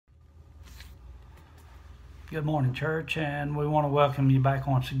Good morning, church, and we want to welcome you back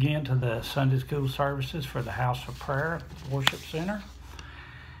once again to the Sunday school services for the House of Prayer Worship Center.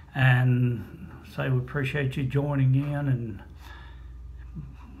 And say we appreciate you joining in, and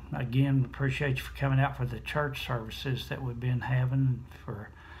again, appreciate you for coming out for the church services that we've been having. For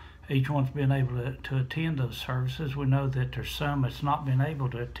each one's been able to attend those services. We know that there's some that's not been able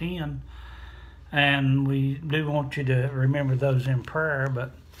to attend, and we do want you to remember those in prayer.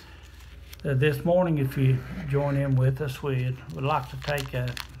 But this morning, if you join in with us, we would like to take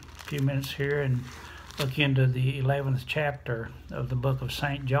a few minutes here and look into the 11th chapter of the book of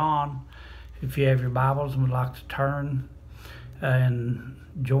St. John. If you have your Bibles and would like to turn and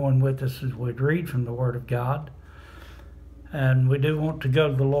join with us as we read from the Word of God. And we do want to go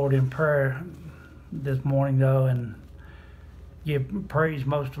to the Lord in prayer this morning, though, and give praise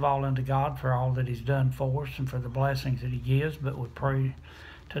most of all unto God for all that He's done for us and for the blessings that He gives. But we pray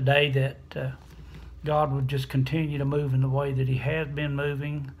today that God would just continue to move in the way that He has been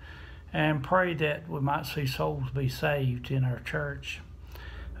moving, and pray that we might see souls be saved in our church.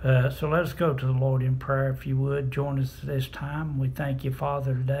 So let us go to the Lord in prayer. If you would, join us this time. We thank you,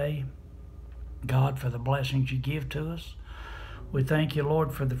 Father, today, God, for the blessings you give to us. We thank you,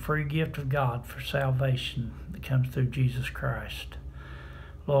 Lord, for the free gift of God for salvation that comes through Jesus Christ.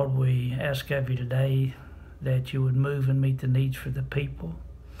 Lord, we ask of you today that you would move and meet the needs for the people.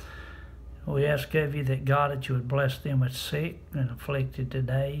 We ask of you that, God, that you would bless them that's sick and afflicted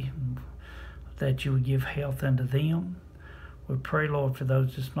today, that you would give health unto them. We pray, Lord, for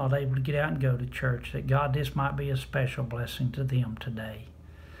those that's not able to get out and go to church, that, God, this might be a special blessing to them today.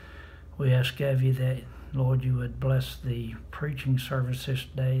 We ask of you that, Lord, you would bless the preaching service this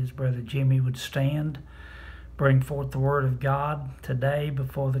day as Brother Jimmy would stand, bring forth the Word of God today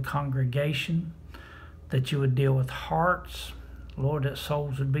before the congregation, that you would deal with hearts, Lord, that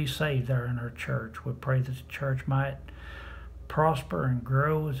souls would be saved there in our church. We pray that the church might prosper and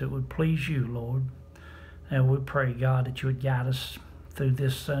grow as it would please you, Lord. And we pray, God, that you would guide us through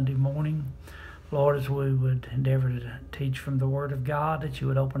this Sunday morning. Lord, as we would endeavor to teach from the Word of God, that you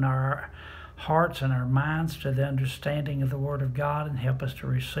would open our hearts and our minds to the understanding of the Word of God and help us to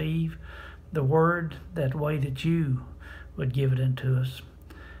receive the Word that way that you would give it unto us.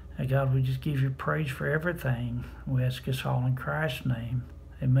 And God, we just give you praise for everything. We ask this all in Christ's name.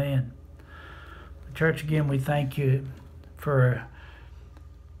 Amen. Church, again, we thank you for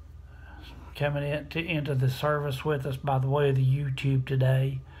coming into the service with us by the way of the YouTube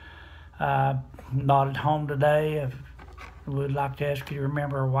today. Not at home today. We'd like to ask you to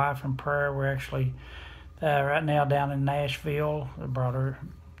remember our wife in prayer. We're actually right now down in Nashville. We brought her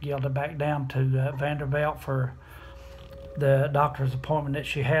Gilda back down to Vanderbilt for the doctor's appointment that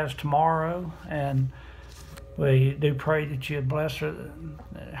she has tomorrow, and we do pray that you'd bless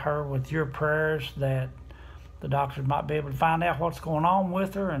her with your prayers, that the doctors might be able to find out what's going on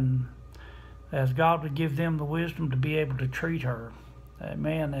with her, and as God would give them the wisdom to be able to treat her.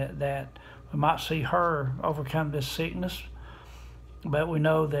 Amen. That we might see her overcome this sickness, but we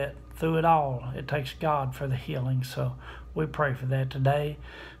know that through it all, it takes God for the healing. So we pray for that today.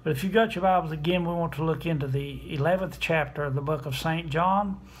 But if you've got your Bibles, again, we want to look into the 11th chapter of the book of St.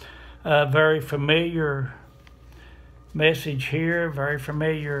 John. A very familiar message here, very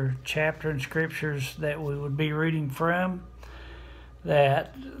familiar chapter in scriptures that we would be reading from,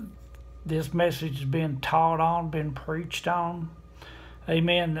 that this message has been taught on, been preached on.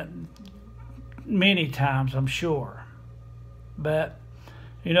 Amen. Many times, I'm sure. But,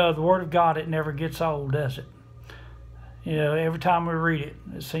 you know, the Word of God, it never gets old, does it? You know, every time we read it,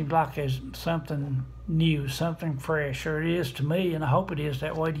 it seems like there's something new, something fresh, or it is to me, and I hope it is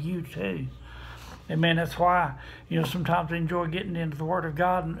that way to you too. Amen. That's why, you know, sometimes I enjoy getting into the Word of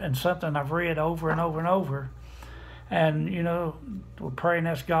God and something I've read over and over and over. And, you know, we're praying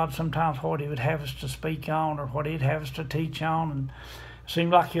that's God sometimes what He would have us to speak on or what He'd have us to teach on. And it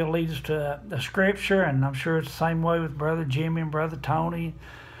seems like He'll lead us to the Scripture, and I'm sure it's the same way with Brother Jimmy and Brother Tony,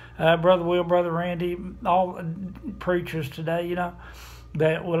 Brother Will, Brother Randy, all preachers today, you know,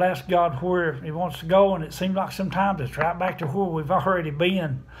 that we'll ask God where He wants to go, and it seems like sometimes it's right back to where we've already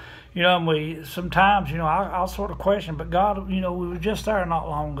been. You know, and we sometimes, you know, I'll sort of question, but God, you know, we were just there not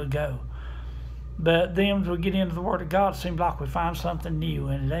long ago. But then as we get into the Word of God, it seems like we find something new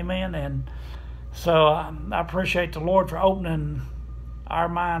in it. Amen. And so I appreciate the Lord for opening our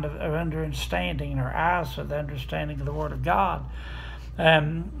mind of understanding, and our eyes of the understanding of the Word of God.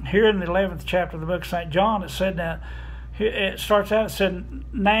 Here in the 11th chapter of the book of St. John, it said that, it starts out, it said,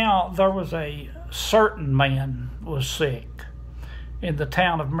 now there was a certain man was sick in the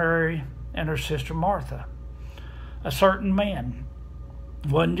town of Mary and her sister Martha. A certain man. It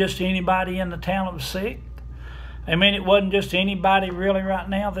wasn't just anybody in the town that was sick. I mean, it wasn't just anybody really right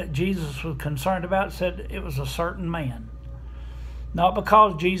now that Jesus was concerned about. It said it was a certain man. Not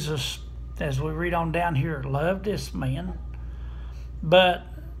because Jesus, as we read on down here, loved this man, but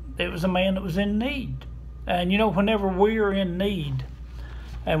it was a man that was in need. And whenever we are in need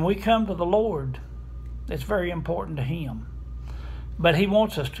and we come to the Lord, it's very important to Him. But He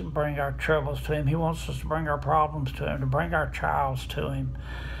wants us to bring our troubles to Him. He wants us to bring our problems to Him, to bring our trials to Him.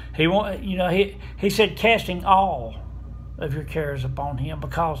 He said, casting all of your cares upon Him,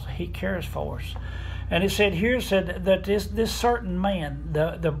 because He cares for us. And it said here, that this certain man,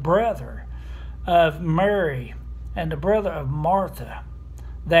 the brother of Mary and the brother of Martha,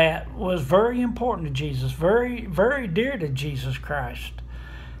 that was very important to Jesus, very, very dear to Jesus Christ.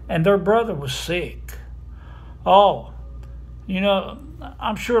 And their brother was sick. Oh,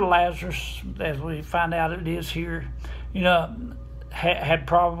 I'm sure Lazarus, as we find out it is here, had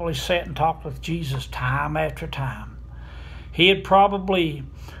probably sat and talked with Jesus time after time. He had probably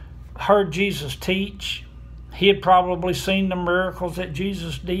heard Jesus teach. He had probably seen the miracles that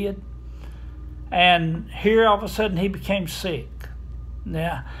Jesus did. And here all of a sudden he became sick.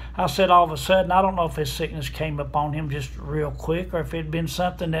 Now, I said all of a sudden, I don't know if his sickness came upon him just real quick or if it had been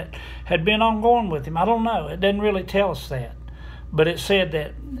something that had been ongoing with him. I don't know. It doesn't really tell us that. But it said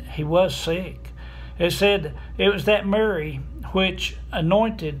that he was sick. It said it was that Mary which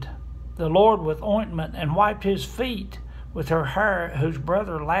anointed the Lord with ointment and wiped His feet with her hair, whose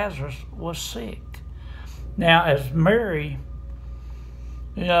brother Lazarus was sick. Now, as Mary,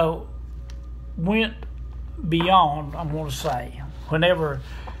 went beyond, I'm going to say, whenever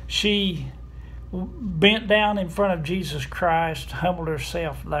she bent down in front of Jesus Christ, humbled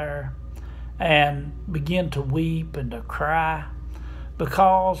herself there, and began to weep and to cry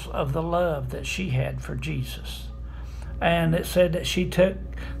because of the love that she had for Jesus. And it said that she took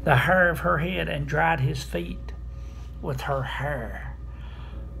the hair of her head and dried His feet with her hair.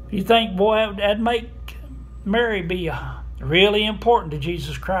 You think, boy, that'd make Mary be really important to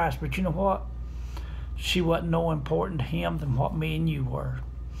Jesus Christ. But you know what? She wasn't no important to Him than what me and you were.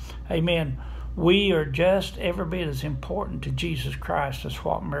 Amen. We are just every bit as important to Jesus Christ as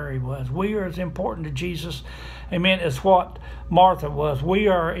what Mary was. We are as important to Jesus, amen, as what Martha was. We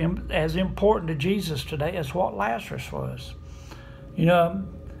are as important to Jesus today as what Lazarus was.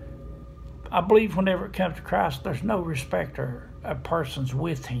 I believe whenever it comes to Christ, there's no respecter of persons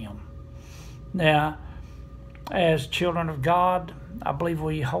with Him. Now, as children of God, I believe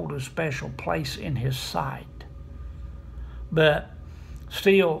we hold a special place in His sight. But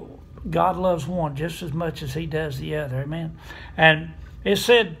still, God loves one just as much as He does the other. Amen. And it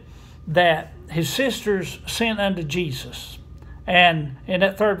said that His sisters sent unto Jesus. And in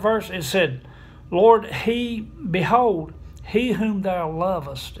that third verse it said, Lord, behold, he whom thou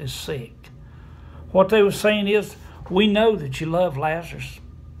lovest is sick. What they were saying is, we know that you love Lazarus.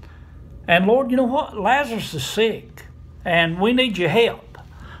 And Lord, you know what? Lazarus is sick. And we need your help.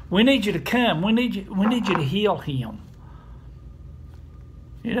 We need you to come. We need you to heal him.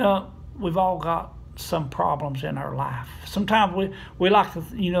 We've all got some problems in our life. Sometimes we like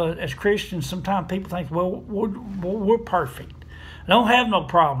to, as Christians, sometimes people think, well, we're perfect. I don't have no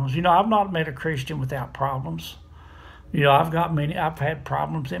problems. I've not met a Christian without problems. I've had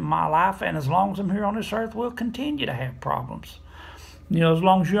problems in my life, and as long as I'm here on this earth, we'll continue to have problems. As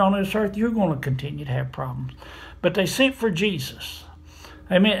long as you're on this earth, you're going to continue to have problems. But they sent for Jesus.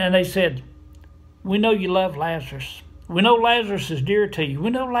 Amen. And they said, we know you love Lazarus. We know Lazarus is dear to you.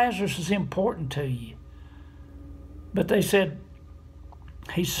 We know Lazarus is important to you. But they said,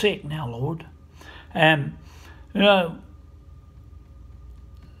 he's sick now, Lord. And,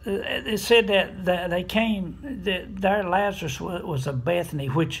 it said that they came, that there Lazarus was of Bethany,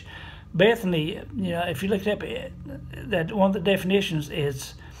 which Bethany, if you look it up, that one of the definitions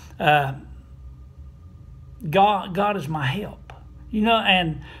is God is my help.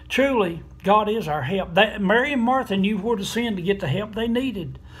 And truly, God is our help. Mary and Martha knew where to send to get the help they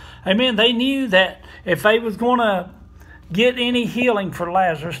needed. Amen. They knew that if they was going to get any healing for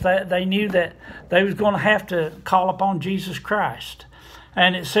Lazarus, they knew that they was going to have to call upon Jesus Christ.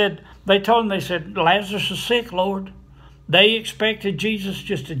 And it said, they said, Lazarus is sick, Lord. They expected Jesus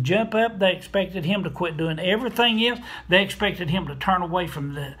just to jump up. They expected him to quit doing everything else. They expected him to turn away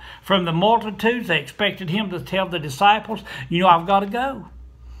from the multitudes. They expected him to tell the disciples, I've got to go.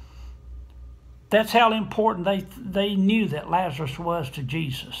 That's how important they knew that Lazarus was to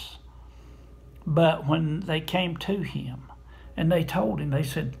Jesus. But when they came to him and they told him, they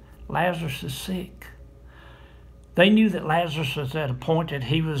said, Lazarus is sick. They knew that Lazarus was at a point that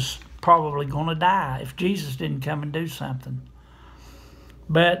he was probably going to die if Jesus didn't come and do something.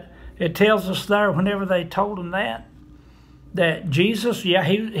 But it tells us there, whenever they told him that Jesus, yeah,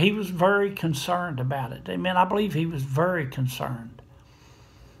 he was very concerned about it. Amen. I believe he was very concerned.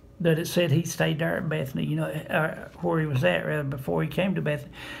 That it said he stayed there at Bethany, where he was at, rather, before he came to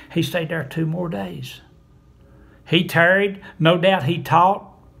Bethany. He stayed there 2 more days. He tarried. No doubt he taught.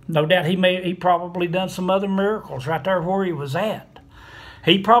 No doubt he probably done some other miracles right there where he was at.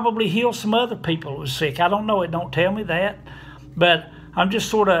 He probably healed some other people who was sick. I don't know. It don't tell me that. But I'm just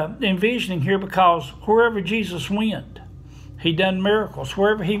sort of envisioning here, because wherever Jesus went, he done miracles.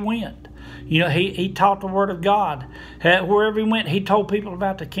 Wherever he went, he taught the Word of God. Wherever he went, he told people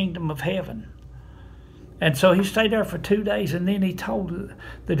about the kingdom of heaven. And so he stayed there for 2 days, and then he told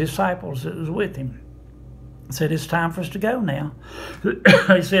the disciples that was with him, said, it's time for us to go now.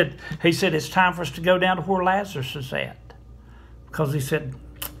 he said, it's time for us to go down to where Lazarus is at. Because he said,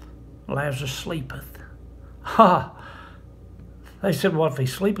 Lazarus sleepeth. Ha! They said, well, if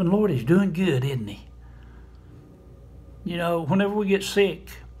he's sleeping, Lord, he's doing good, isn't he? Whenever we get sick,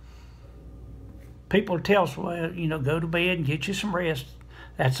 people tell us, well, go to bed and get you some rest.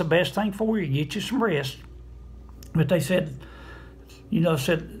 That's the best thing for you, get you some rest. But they said,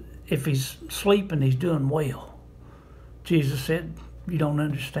 if he's sleeping, he's doing well. Jesus said, you don't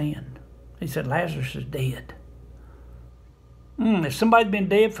understand. He said, Lazarus is dead. If somebody's been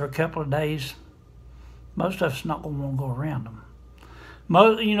dead for a couple of days, most of us not going to want to go around them.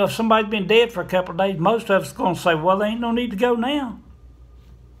 If somebody's been dead for a couple of days, most of us are going to say, well, there ain't no need to go now.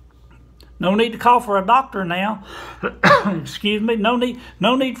 No need to call for a doctor now. Excuse me. No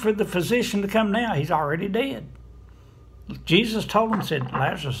need for the physician to come now. He's already dead. Jesus told him, said,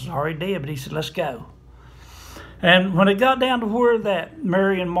 Lazarus is already dead, but he said, let's go. And when it got down to where that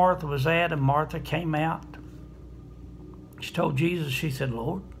Mary and Martha was at, and Martha came out, she told Jesus, she said,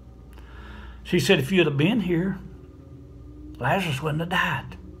 Lord, she said, if you'd have been here, Lazarus wouldn't have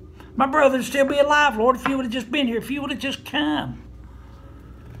died. My brother would still be alive, Lord, if you would have just been here, if you would have just come.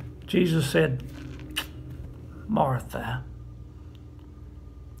 Jesus said, Martha,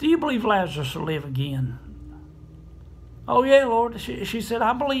 do you believe Lazarus will live again? Oh, yeah, Lord. She said,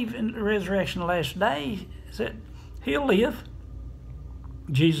 I believe in the resurrection the last day. He said, he'll live.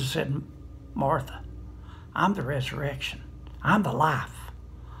 Jesus said, Martha, I'm the resurrection. I'm the life.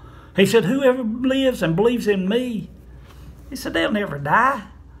 He said, whoever lives and believes in me, he said, they'll never die.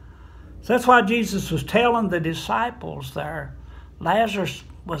 So that's why Jesus was telling the disciples there, Lazarus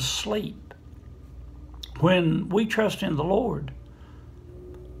was asleep. When we trust in the Lord,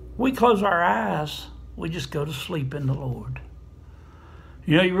 we close our eyes, we just go to sleep in the Lord.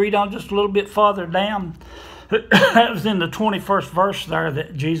 You read on just a little bit farther down, that was in the 21st verse there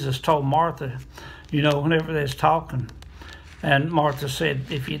that Jesus told Martha, whenever they was talking. And Martha said,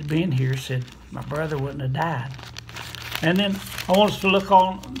 if you'd been here, said, my brother wouldn't have died. And then I want us to look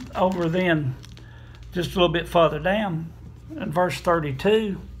on over then, just a little bit further down, in verse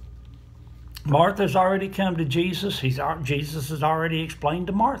 32. Martha's already come to Jesus. Jesus has already explained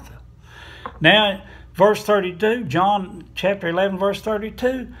to Martha. Now, verse 32, John chapter 11, verse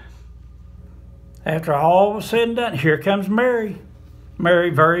 32, after all was said and done, here comes Mary. Mary,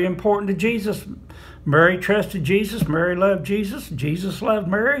 very important to Jesus. Mary trusted Jesus. Mary loved Jesus. Jesus loved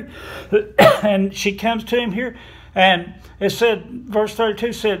Mary. And she comes to him here. And it said, verse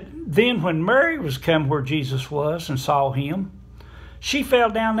 32 said, then when Mary was come where Jesus was and saw him, she fell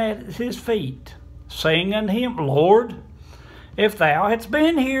down at his feet, saying unto him, Lord, if thou hadst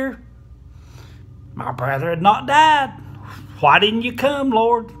been here, my brother had not died. Why didn't you come,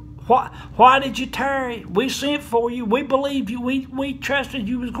 Lord? Why did you tarry? We sent for you. We believed you. We trusted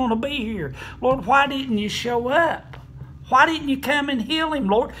you was going to be here. Lord, why didn't you show up? Why didn't you come and heal him,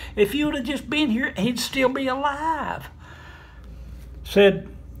 Lord? If you would have just been here, he'd still be alive. Said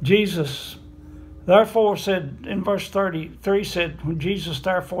Jesus, therefore said, in verse 33 said, when Jesus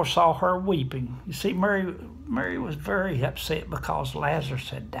therefore saw her weeping. You see, Mary was very upset because Lazarus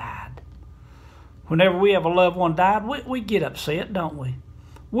had died. Whenever we have a loved one died, we get upset, don't we?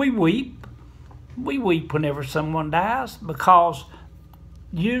 We weep. We weep whenever someone dies, because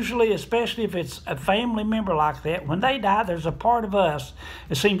usually, especially if it's a family member like that, when they die, there's a part of us,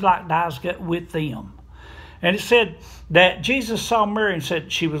 it seems like, dies with them. And it said that Jesus saw Mary and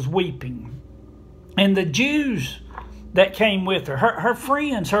said she was weeping. And the Jews that came with her, her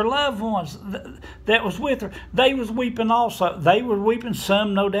friends, her loved ones that was with her, they was weeping also. They were weeping,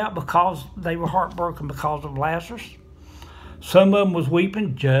 some no doubt because they were heartbroken because of Lazarus. Some of them was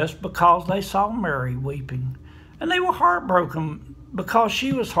weeping just because they saw Mary weeping. And they were heartbroken because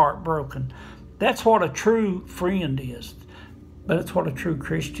she was heartbroken. That's what a true friend is. But it's what a true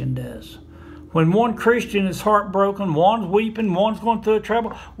Christian does. When one Christian is heartbroken, one's weeping, one's going through a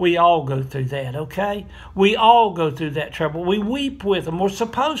trouble, we all go through that, okay? We all go through that trouble. We weep with them. We're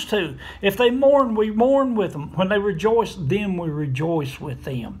supposed to. If they mourn, we mourn with them. When they rejoice, then we rejoice with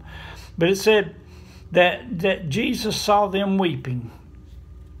them. But it said that Jesus saw them weeping,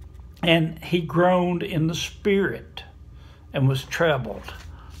 and he groaned in the spirit and was troubled.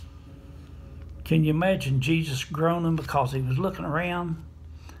 Can you imagine Jesus groaning because he was looking around?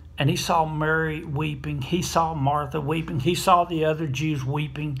 And he saw Mary weeping. He saw Martha weeping. He saw the other Jews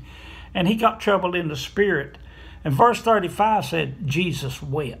weeping. And he got troubled in the spirit. And verse 35 said, Jesus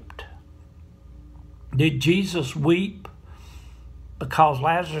wept. Did Jesus weep because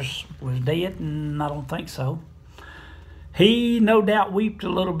Lazarus was dead? I don't think so. He no doubt wept a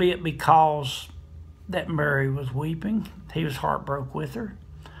little bit because that Mary was weeping. He was heartbroken with her.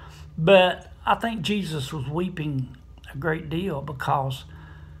 But I think Jesus was weeping a great deal because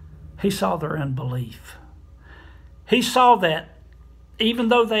he saw their unbelief. He saw that even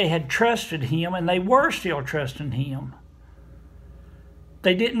though they had trusted him, and they were still trusting him,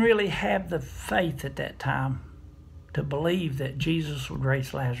 they didn't really have the faith at that time to believe that Jesus would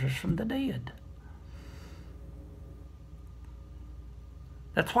raise Lazarus from the dead.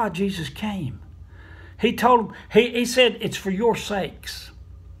 That's why Jesus came. He told them, he said, it's for your sakes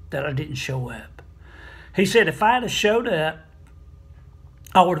that I didn't show up. He said, if I had showed up,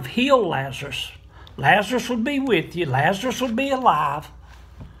 I would have healed Lazarus. Lazarus would be with you. Lazarus would be alive.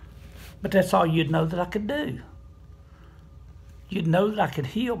 But that's all you'd know that I could do. You'd know that I could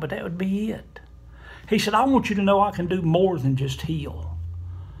heal, but that would be it. He said, I want you to know I can do more than just heal.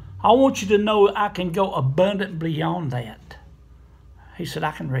 I want you to know I can go abundant beyond that. He said,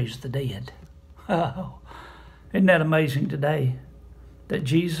 I can raise the dead. Oh, isn't that amazing today that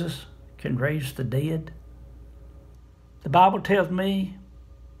Jesus can raise the dead? The Bible tells me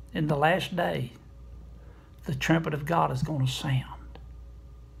in the last day, the trumpet of God is going to sound.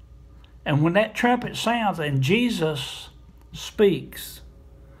 And when that trumpet sounds and Jesus speaks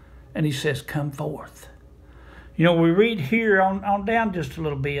and he says, come forth. You know, we read here on down just a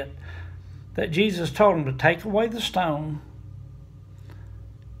little bit that Jesus told him to take away the stone,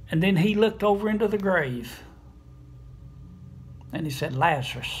 and then he looked over into the grave and he said,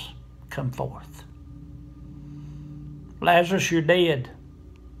 Lazarus, come forth. Lazarus, you're dead.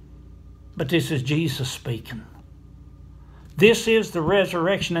 But this is Jesus speaking. This is the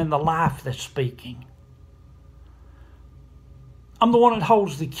resurrection and the life that's speaking. I'm the one that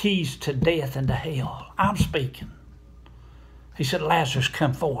holds the keys to death and to hell. I'm speaking. He said, Lazarus,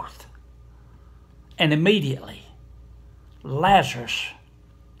 come forth. And immediately, Lazarus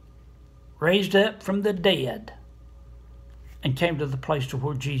raised up from the dead and came to the place to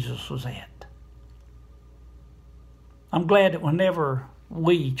where Jesus was at. I'm glad that whenever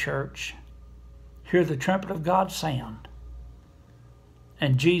we, church, hear the trumpet of God sound,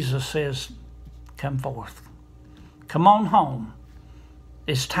 and Jesus says, come forth. Come on home.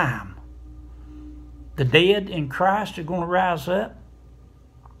 It's time. The dead in Christ are going to rise up.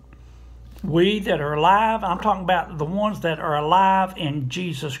 We that are alive, I'm talking about the ones that are alive in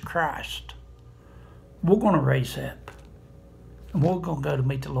Jesus Christ, we're going to raise up. And we're going to go to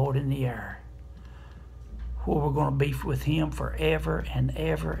meet the Lord in the air, where we're going to be with him forever and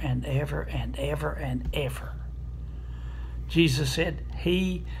ever and ever and ever and ever. Jesus said,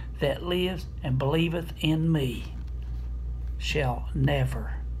 he that lives and believeth in me shall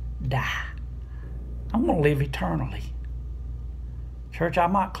never die. I'm going to live eternally. Church, I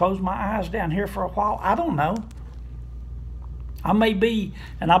might close my eyes down here for a while. I don't know. I may be,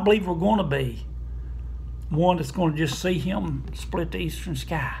 and I believe we're going to be, one that's going to just see him split the eastern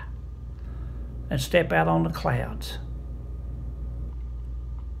sky and step out on the clouds.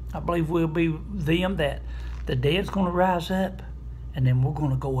 I believe we'll be them that the dead's going to rise up, and then we're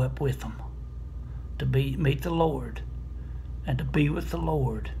going to go up with them to meet the Lord and to be with the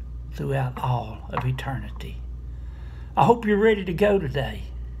Lord throughout all of eternity. I hope you're ready to go today.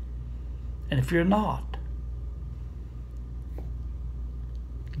 And if you're not,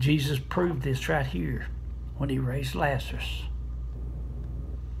 Jesus proved this right here when he raised Lazarus.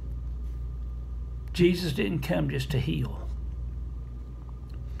 Jesus didn't come just to heal.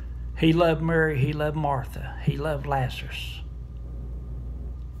 He loved Mary, he loved Martha, he loved Lazarus.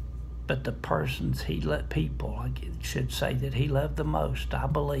 But the persons he loved, people, I should say, that he loved the most, I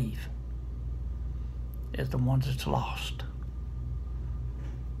believe, is the ones that's lost.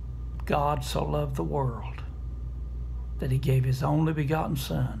 God so loved the world that he gave his only begotten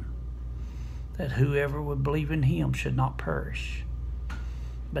Son, that whoever would believe in him should not perish,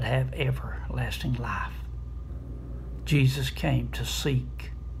 but have everlasting life. Jesus came to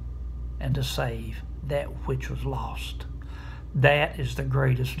seek and to save that which was lost. That is the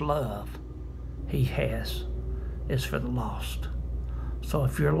greatest love he has, is for the lost. So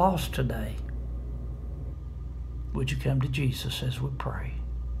if you're lost today, would you come to Jesus as we pray?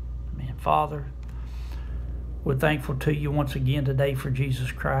 Amen. Father, we're thankful to you once again today for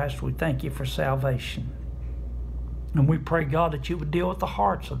Jesus Christ. We thank you for salvation. And we pray, God, that you would deal with the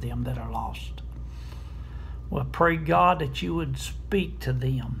hearts of them that are lost. We pray, God, that you would speak to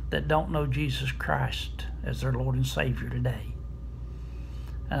them that don't know Jesus Christ as their Lord and Savior today.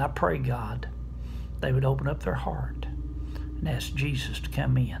 And I pray, God, they would open up their heart and ask Jesus to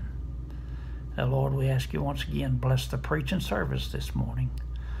come in. Now, Lord, we ask you once again, bless the preaching service this morning.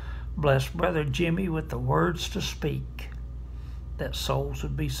 Bless Brother Jimmy with the words to speak, that souls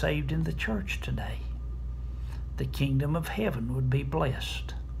would be saved in the church today. The kingdom of heaven would be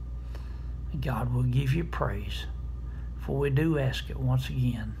blessed. And God will give you praise, for we do ask it once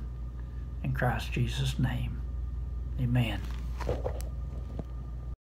again in Christ Jesus' name. Amen.